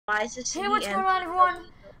Hey, what's going on, everyone?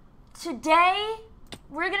 Today,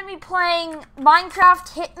 we're going to be playing Minecraft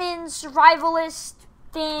Hitmen Survivalist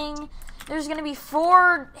thing. There's going to be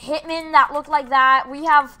 4 Hitmen that look like that. We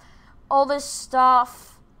have all this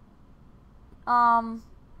stuff. Yeah,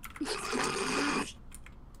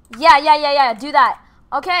 do that.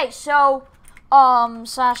 Okay, so,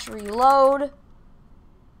 / reload.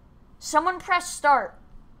 Someone press start.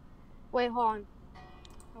 Wait, hold on.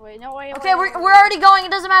 Wait, no, wait. Okay, we're already going. It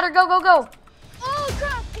doesn't matter. Go, go, go. Oh,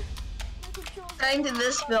 crap. Going to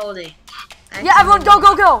this building. Yeah, everyone go,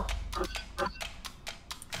 go, go.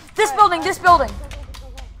 This building, this building.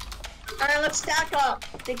 Alright, let's stack up.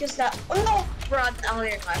 Take a step. Oh no! We're on the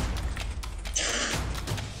elevator climb.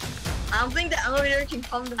 I don't think the elevator can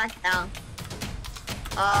come back down.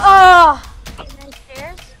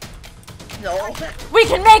 Stairs? No. We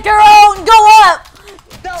can make our own. Go up.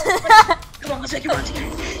 No. Come on, let's make it.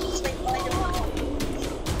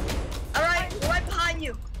 Alright, we're right behind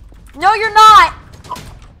you. No, you're not.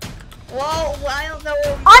 Whoa, I don't know.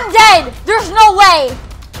 I'm dead. There's no way.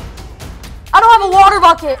 I don't have a water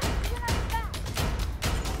bucket.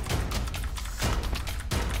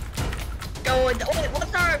 Go. Wait,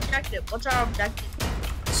 what's our objective?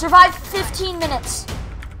 Survive 15 minutes.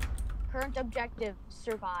 Current objective,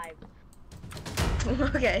 survive.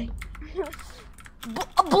 Okay.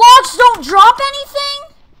 Blocks don't drop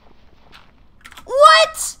anything?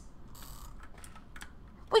 What?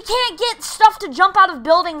 We can't get stuff to jump out of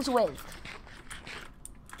buildings with.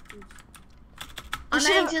 I'm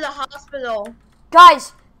heading to the hospital.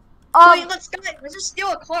 Guys, wait, let's just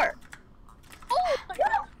steal a car. Oh my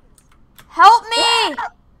God. Help me!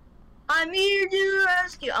 I'm here to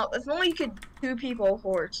rescue. Oh, if only you could 2 people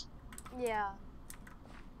horse. Yeah.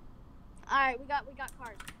 Alright, we got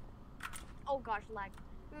cars. Oh gosh, lag.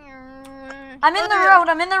 I'm in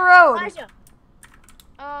the road. Elijah.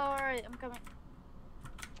 Oh, alright, I'm coming.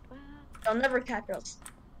 They'll never catch us.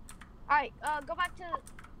 Alright, go back to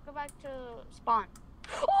spawn.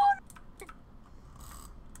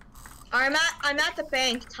 I'm at the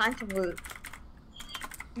bank. Time to loot.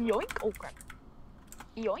 Yoink! Oh crap.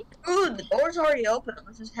 Yoink! Ooh, the door's already open.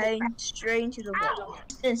 I'm just heading straight into the wall.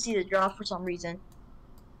 Didn't see the drop for some reason.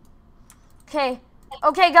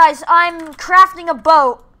 Okay, guys, I'm crafting a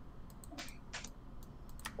boat.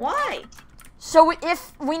 Why? So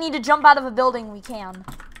if we need to jump out of a building, we can.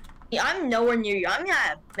 Yeah, I'm nowhere near you. I'm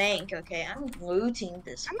at a bank. Okay, I'm looting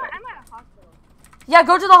this. I'm at a hospital. Yeah,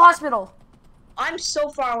 go to the hospital. I'm so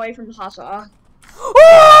far away from the hospital.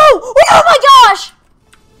 Oh my gosh!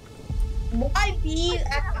 Why be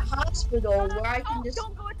at the hospital where I can just...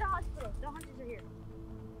 Don't go at the hospital. The hunters are here.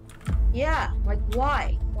 Yeah, like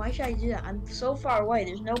why? Why should I do that? I'm so far away.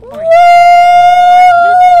 There's no point.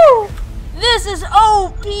 Woo! This is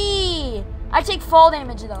OP! I take fall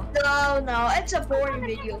damage though. No, it's a boring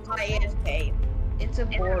video by AFK. It's a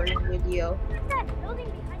boring video. What's that building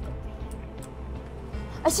behind you?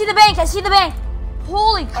 I see the bank.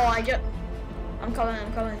 Holy Oh, I'm coming.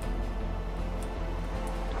 I'm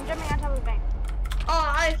jumping on top of the bank. Oh,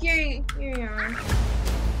 I hear you.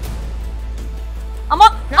 I'm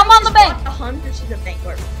on the bank. The hunters to the bank.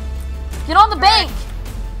 Get on the bank.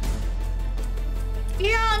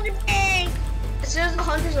 Get on the bank. As soon as the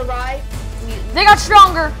hunters arrive, They got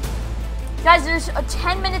stronger. Guys, there's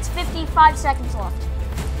 10 minutes, 55 seconds left.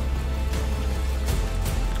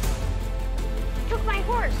 Took my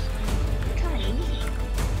horse. Come on.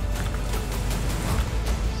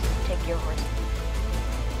 Take your horse.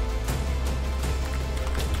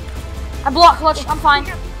 I block clutch. I'm fine.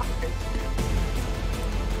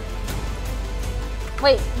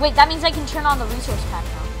 Wait, that means I can turn on the resource pack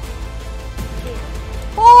now.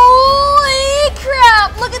 Holy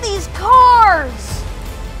crap! Look at these cars!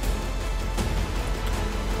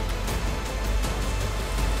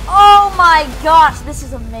 Oh my gosh, this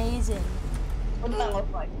is amazing. What does that look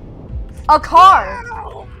like? A car.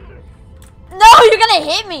 No, you're gonna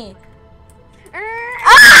hit me.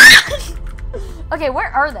 Ah! Okay, where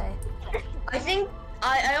are they? I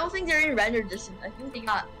don't think they're in render distance. I think they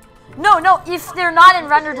got... No, if they're not in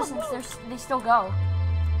render distance, they still go.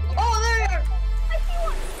 Oh, there they are! I see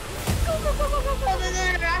one! Go! Oh,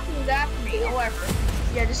 they're after me. However.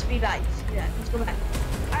 Yeah, just be back. Let's go back.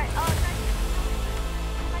 Alright,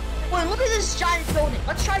 Wait, look at this giant building.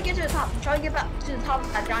 Let's try to get to the top. Try to get back to the top of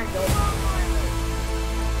that giant building.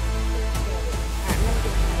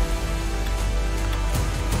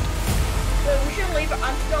 Wait, we shouldn't leave it.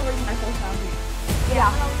 I'm still leaving my phone down here. Yeah.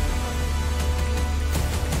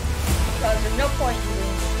 Because there's no point in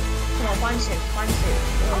doing this. Come on, find safe.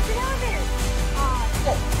 Open elevator. Oh,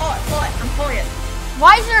 I'm pulling it.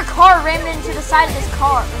 Why is there a car rammed into the side of this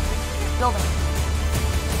car? This building.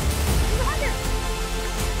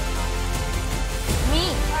 Me.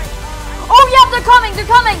 Oh, yeah, they're coming. They're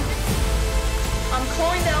coming. I'm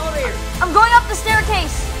calling the elevator. I'm going up the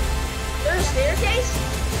staircase. There's a staircase?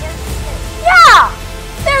 Yeah!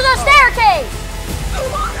 There's a staircase!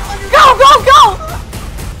 Go, go, go!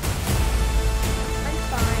 I'm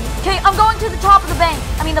fine. Okay, I'm going to the top of the bank.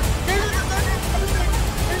 I mean, There's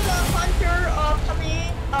a hunter coming in.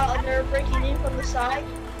 They're breaking in from the side.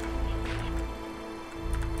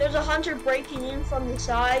 There's a hunter breaking in from the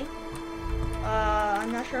side.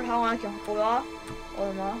 I'm not sure how long I can hold them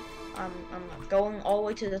off. I'm going all the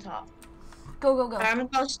way to the top. Go, go, go. I'm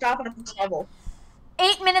gonna stop at this level.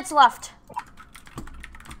 8 minutes left.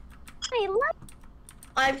 Wait, look.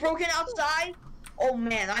 I've broken outside. Oh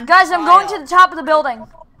man, Guys, I'm going to the top of the building.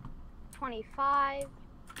 25.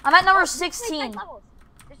 I'm at number 25 16. levels.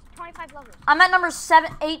 There's 25 levels. I'm at number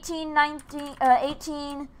 18, 19,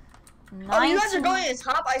 18, 19. Oh, you guys are going to the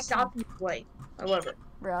top. I stopped you. Wait, or whatever.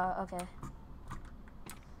 Bruh, okay.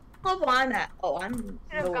 How level I'm at? Oh, I'm.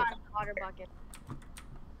 Should have gotten a water bucket.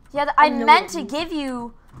 Yeah, I know meant what to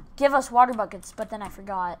you- give us water buckets, but then I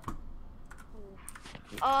forgot. Do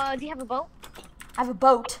you have a boat? I have a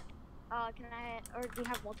boat. Can I, or do you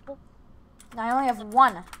have multiple? No, I only have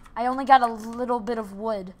one. I only got a little bit of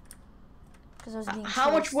wood. Because I was being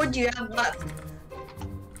How much chased. wood do you have left?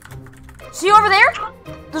 See over there?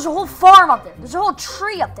 There's a whole farm up there. There's a whole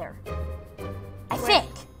tree up there. I think.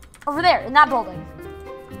 Over there, in that building.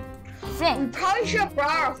 I We think. probably should have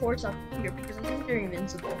brought our horse up here because I think they're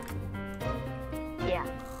invincible. Yeah.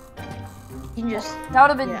 You can just. That would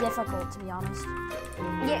have been Yeah. difficult, to be honest.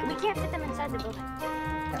 Yeah, we can't fit them inside the building.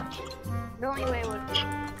 The only way would.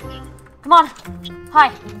 Come on.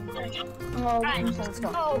 Hi. Oh, Right. Okay, let's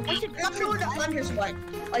go. Oh, we should. I'm not sure where the hunters went.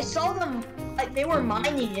 I saw them. Like they were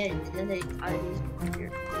mining in, and then they. I used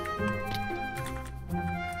here.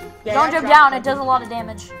 Yeah, Don't that jump dropped down. me. It does a lot of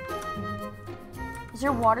damage. Is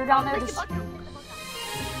there water down there? Place the bucket.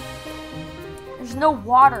 There's no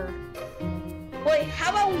water. Wait,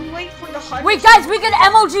 how about we wait for the hunters? Wait, guys, we could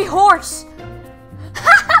MOG horse.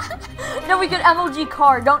 No, we could MOG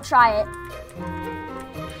car. Don't try it.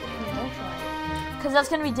 Don't try. Because that's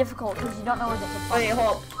going to be difficult because you don't know where they can Wait, find.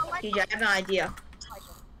 hold up. TJ, I have an idea.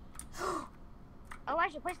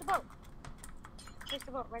 Elijah, place the boat. Place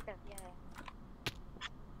the boat right there. Yeah.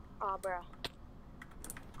 Oh, bro.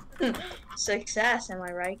 Success, am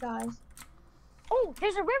I right, guys? Oh,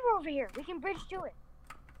 there's a river over here. We can bridge to it.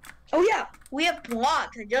 Oh yeah, we have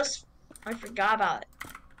blocks. I forgot about it.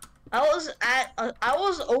 I was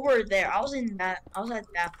over there. I was at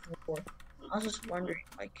that before. I was just wondering,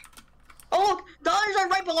 like. Oh look, the others are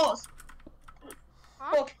right below us.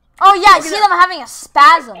 Huh? Look. Oh, yeah, I Look at see that. them having a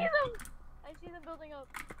spasm. I see them building up.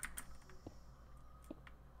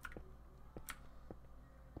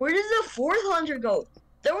 Where did the fourth hunter go?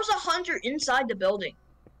 There was a hunter inside the building.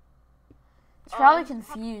 It's probably I'm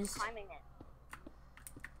confused. Climbing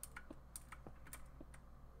it.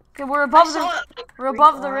 Okay, we're above I the saw it. we're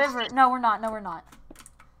above the river. No, we're not. No, we're not.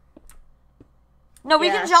 No, we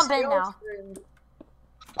can jump in now.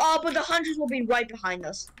 Oh, but the hunters will be right behind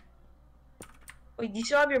us. Wait, do you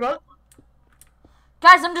still have your boat?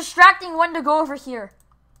 Guys, I'm distracting one to go over here.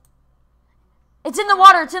 It's in the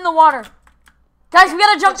water. It's in the water. Guys, we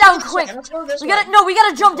gotta jump Let's go down this quick. way, Let's go this We way.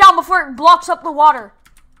 gotta jump down before it blocks up the water.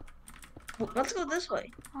 Let's go this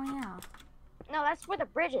way. Oh yeah. No, that's where the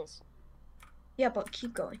bridge is. Yeah, but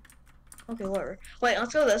keep going. Okay, whatever. Wait,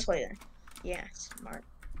 let's go this way then. Yeah, smart.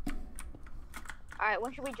 All right,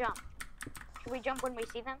 when should we jump? Should we jump when we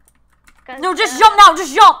see them? 'Cause, No, just jump now.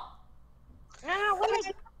 Just jump. No, when they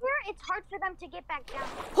get here, it's hard for them to get back down.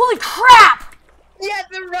 Holy crap! Yeah,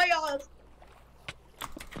 they're right on us.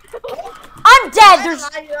 I'm dead. There's.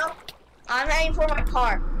 I'm heading for my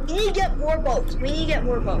car. We need to get more boats. We need to get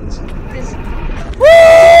more boats. Because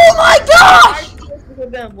Oh my gosh! we're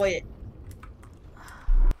gonna avoid it.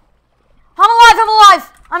 I'm alive. I'm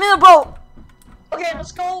alive. I'm in the boat. Okay,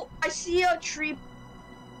 let's go. I see a tree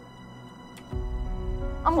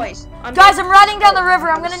place. Guys, I'm riding down the river.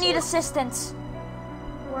 I'm gonna need assistance.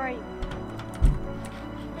 Where are you?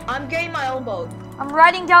 I'm getting my own boat. I'm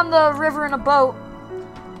riding down the river in a boat.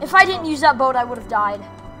 If I didn't use that boat, I would have died.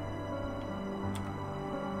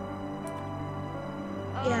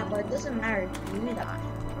 Yeah, but it doesn't matter if you die.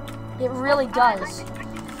 It really does.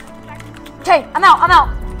 Okay, I'm out. I'm out.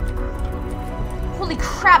 Holy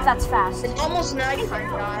crap, that's fast. It's almost nighttime,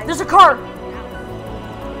 guys. There's a car.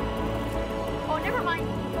 Oh, never mind.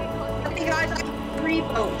 Okay, guys, I have 3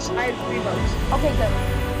 boats. I have 3 boats. Okay, good.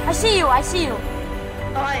 I see you. I see you.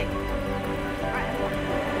 Alright. Alright,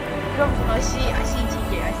 I see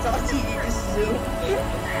TJ. I saw TJ just zoom.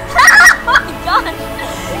 Oh my god!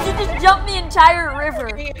 You just jumped the entire river.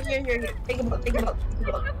 Here. Take a boat.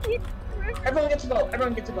 Everyone gets a boat.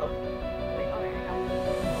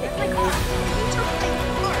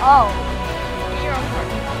 Oh.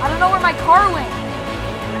 I don't know where my car went.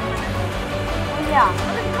 Oh yeah.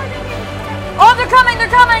 Oh, they're coming!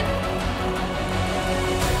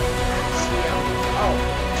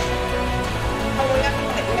 Oh, we have to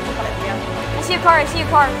fight. I see a car.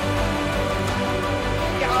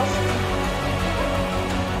 Yeah, I'll see.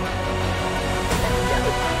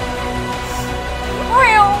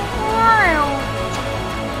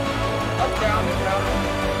 Up there, on the ground.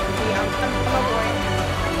 Yeah, I'm away.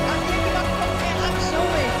 I'm taking up the man. I'm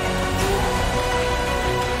zooming.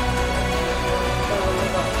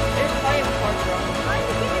 There's probably a car from.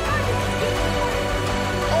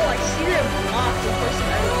 Oh, I see them block the person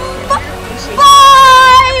I was.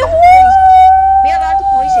 Bye! We have out the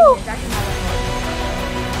police station. It's actually not that far.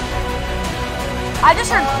 I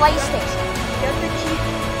just heard PlayStation. You have to keep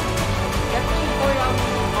going on the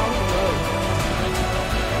road.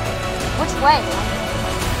 Which way?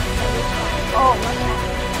 Oh,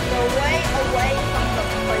 The way away from the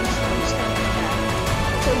place you stand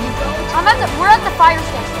at. So you go to we're at the fire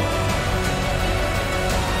station.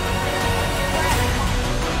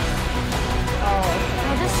 Oh,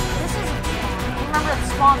 No, this isn't spawn. Remember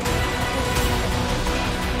it's spawn.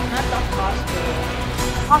 not the hospital.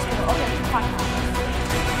 Hospital, okay, fine.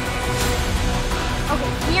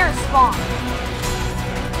 Okay, here's spawn.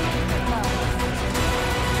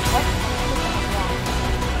 What?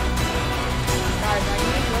 Guys, I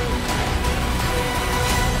need to go.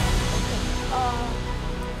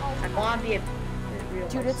 I want to be a real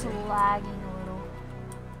Dude, it's person. lagging a little.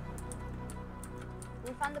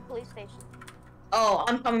 We found the police station. Oh,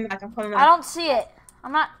 I'm coming back. I don't see it.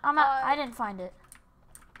 I didn't find it.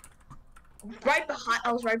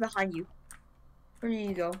 I was right behind you. Where did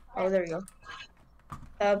you go? Oh, there we go.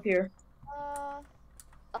 Up here.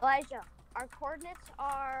 Elijah, our coordinates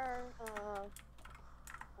are, hold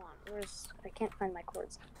on, I can't find my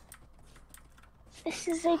cords. This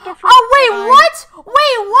is a different. Oh, wait,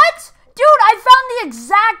 what? Dude, I found the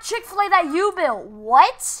exact Chick-fil-A that you built.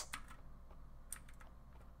 What?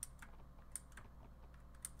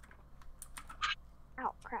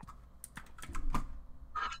 Ow, crap.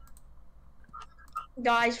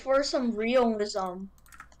 Guys, for some realism,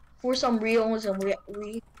 we must. Dude,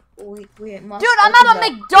 I'm at a open up.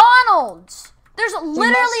 McDonald's. There's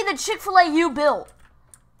literally the Chick-fil-A you built.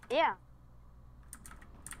 Yeah.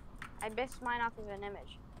 I based mine off of an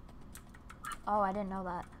image. Oh, I didn't know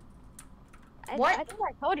that. What? I think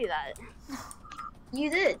I told you that. You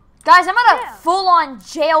did. Guys, I'm at Yeah. a full-on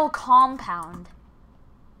jail compound.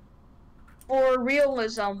 For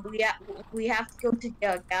realism, we have to go to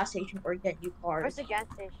a gas station or get new Where's cars. the gas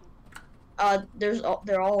station?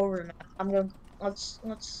 They're all over the map. I'm going. Let's.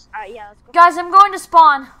 Yeah, let's go. Guys, I'm going to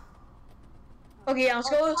spawn. Okay, yeah, let's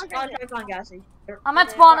Oh, go. spawn Spawn right drive on gas station. I'm at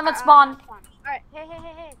spawn. Alright,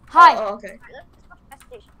 hey. Hi. Oh, okay. Alright, let's go to the gas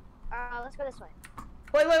station. Let's go this way.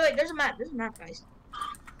 Wait. There's a map. Guys.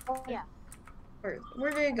 Oh, yeah. Where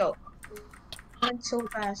did it go? Went so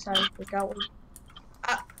fast. I forgot what.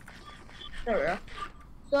 There we go.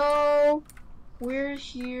 So we're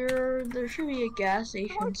here. There should be a gas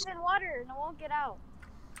station. No, it's in water. No, won't get out.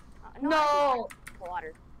 No.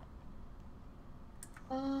 Water.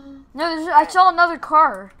 No, I saw another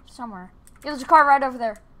car somewhere. Yeah, there's a car right over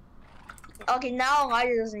there. Okay, now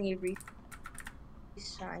Elijah doesn't need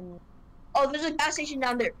sign. Oh, there's a gas station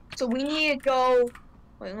down there. So we need to go.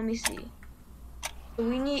 Wait, let me see. So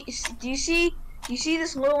we need. Do you see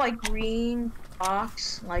this little like green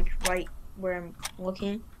box like right where I'm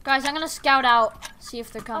looking? Guys, I'm gonna scout out, see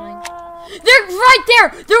if they're coming. They're right there!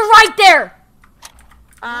 They're right there!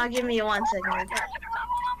 Give me 1 second.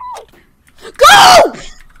 Go!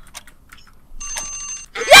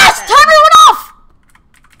 Yes! Timer went off!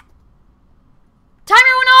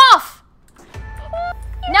 Timer went off!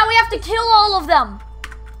 Now we have to kill all of them.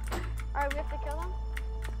 Alright, we have to kill them?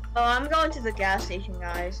 Oh, I'm going to the gas station,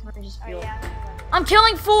 guys. Let me just feel. Yeah. I'm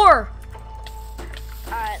killing 4.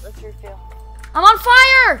 Alright, let's refill. I'm on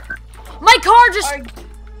fire! My car just...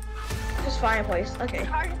 Just find a place. Okay. The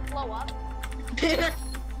car just blow up.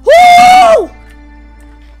 Woo!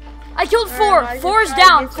 I killed 4. Alright, 4 is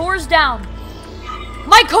down. 4 is down.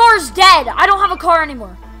 My car's dead. I don't have a car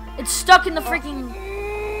anymore. It's stuck in the freaking...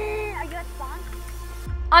 Are you at spawn?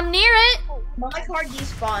 I'm near it. My car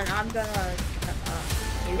despawned. I'm gonna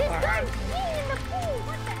new This car. guy's peeing in the pool.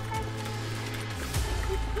 What the heck?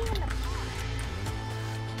 He's peeing in the pond.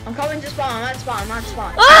 I'm coming to spawn. I'm at spawn. I'm at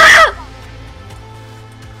spawn. Ah!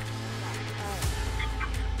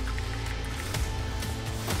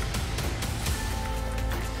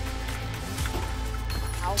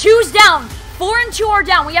 Two's down. 4 and 2 are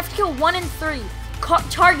down. We have to kill 1 and 3.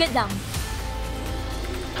 Target them.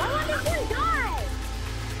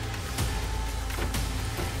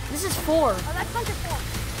 This is 4. Oh, that's bunch of 4.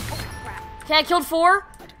 Oh, crap. Okay, I killed 4.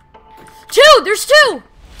 2! There's 2!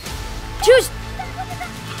 2's...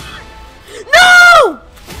 No!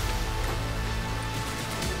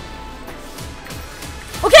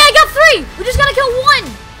 Okay, I got 3! We just gotta kill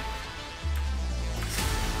 1!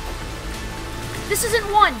 This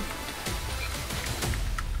isn't 1.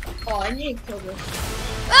 Oh, I need to kill this.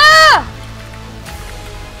 Ah!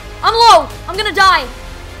 I'm low. I'm gonna die.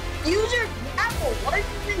 Use your grapple. What have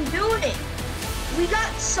you been doing? We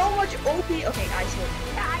got so much OP. Okay, I see.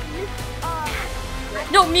 Yeah, I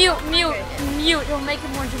used, No, mute. It'll make it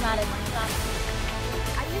more dramatic. I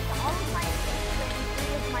used all of my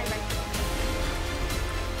with my right.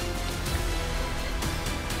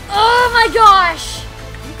 Oh my gosh!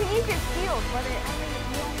 You can use your shield, but it, I mean,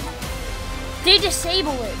 you only have... They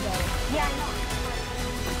disable it though. Yeah, I know.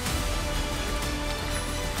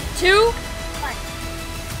 2? But,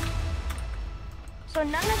 so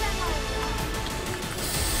none of them are...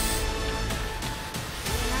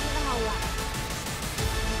 None of them are one.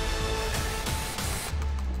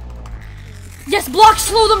 Yes, blocks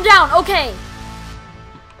slow them down. Okay.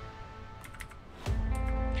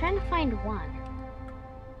 I'm trying to find one.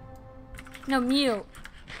 No, mute.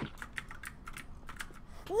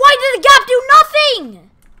 Why did the gap do nothing?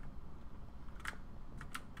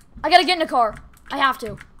 I gotta get in the car. I have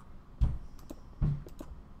to.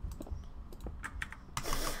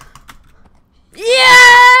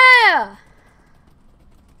 Yeah!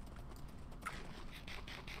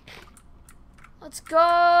 Let's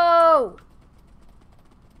go!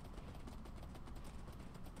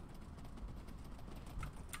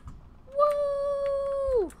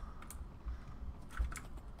 Woo!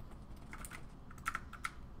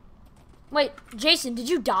 Wait, Jason, did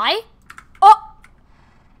you die? Oh!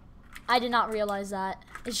 I did not realize that.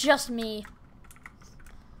 It's just me.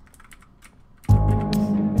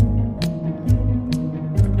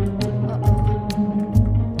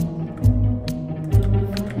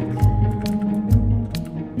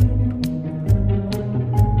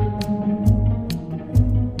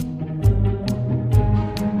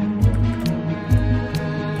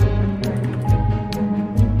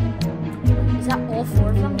 Is that all 4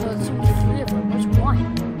 of them? No, there's only 3 of them. Where's 1?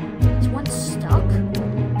 Is 1 stuck? I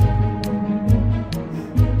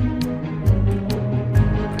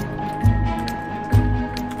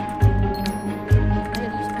gotta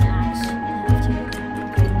use my axe. I have to.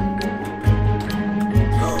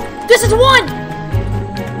 This is 1!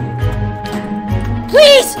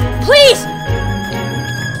 Please! Please!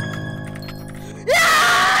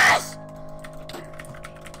 Yes!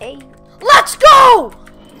 Hey, Let's go!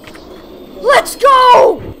 Let's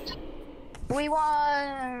go! we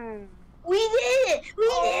won! We did it! We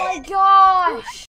did Oh it! my gosh!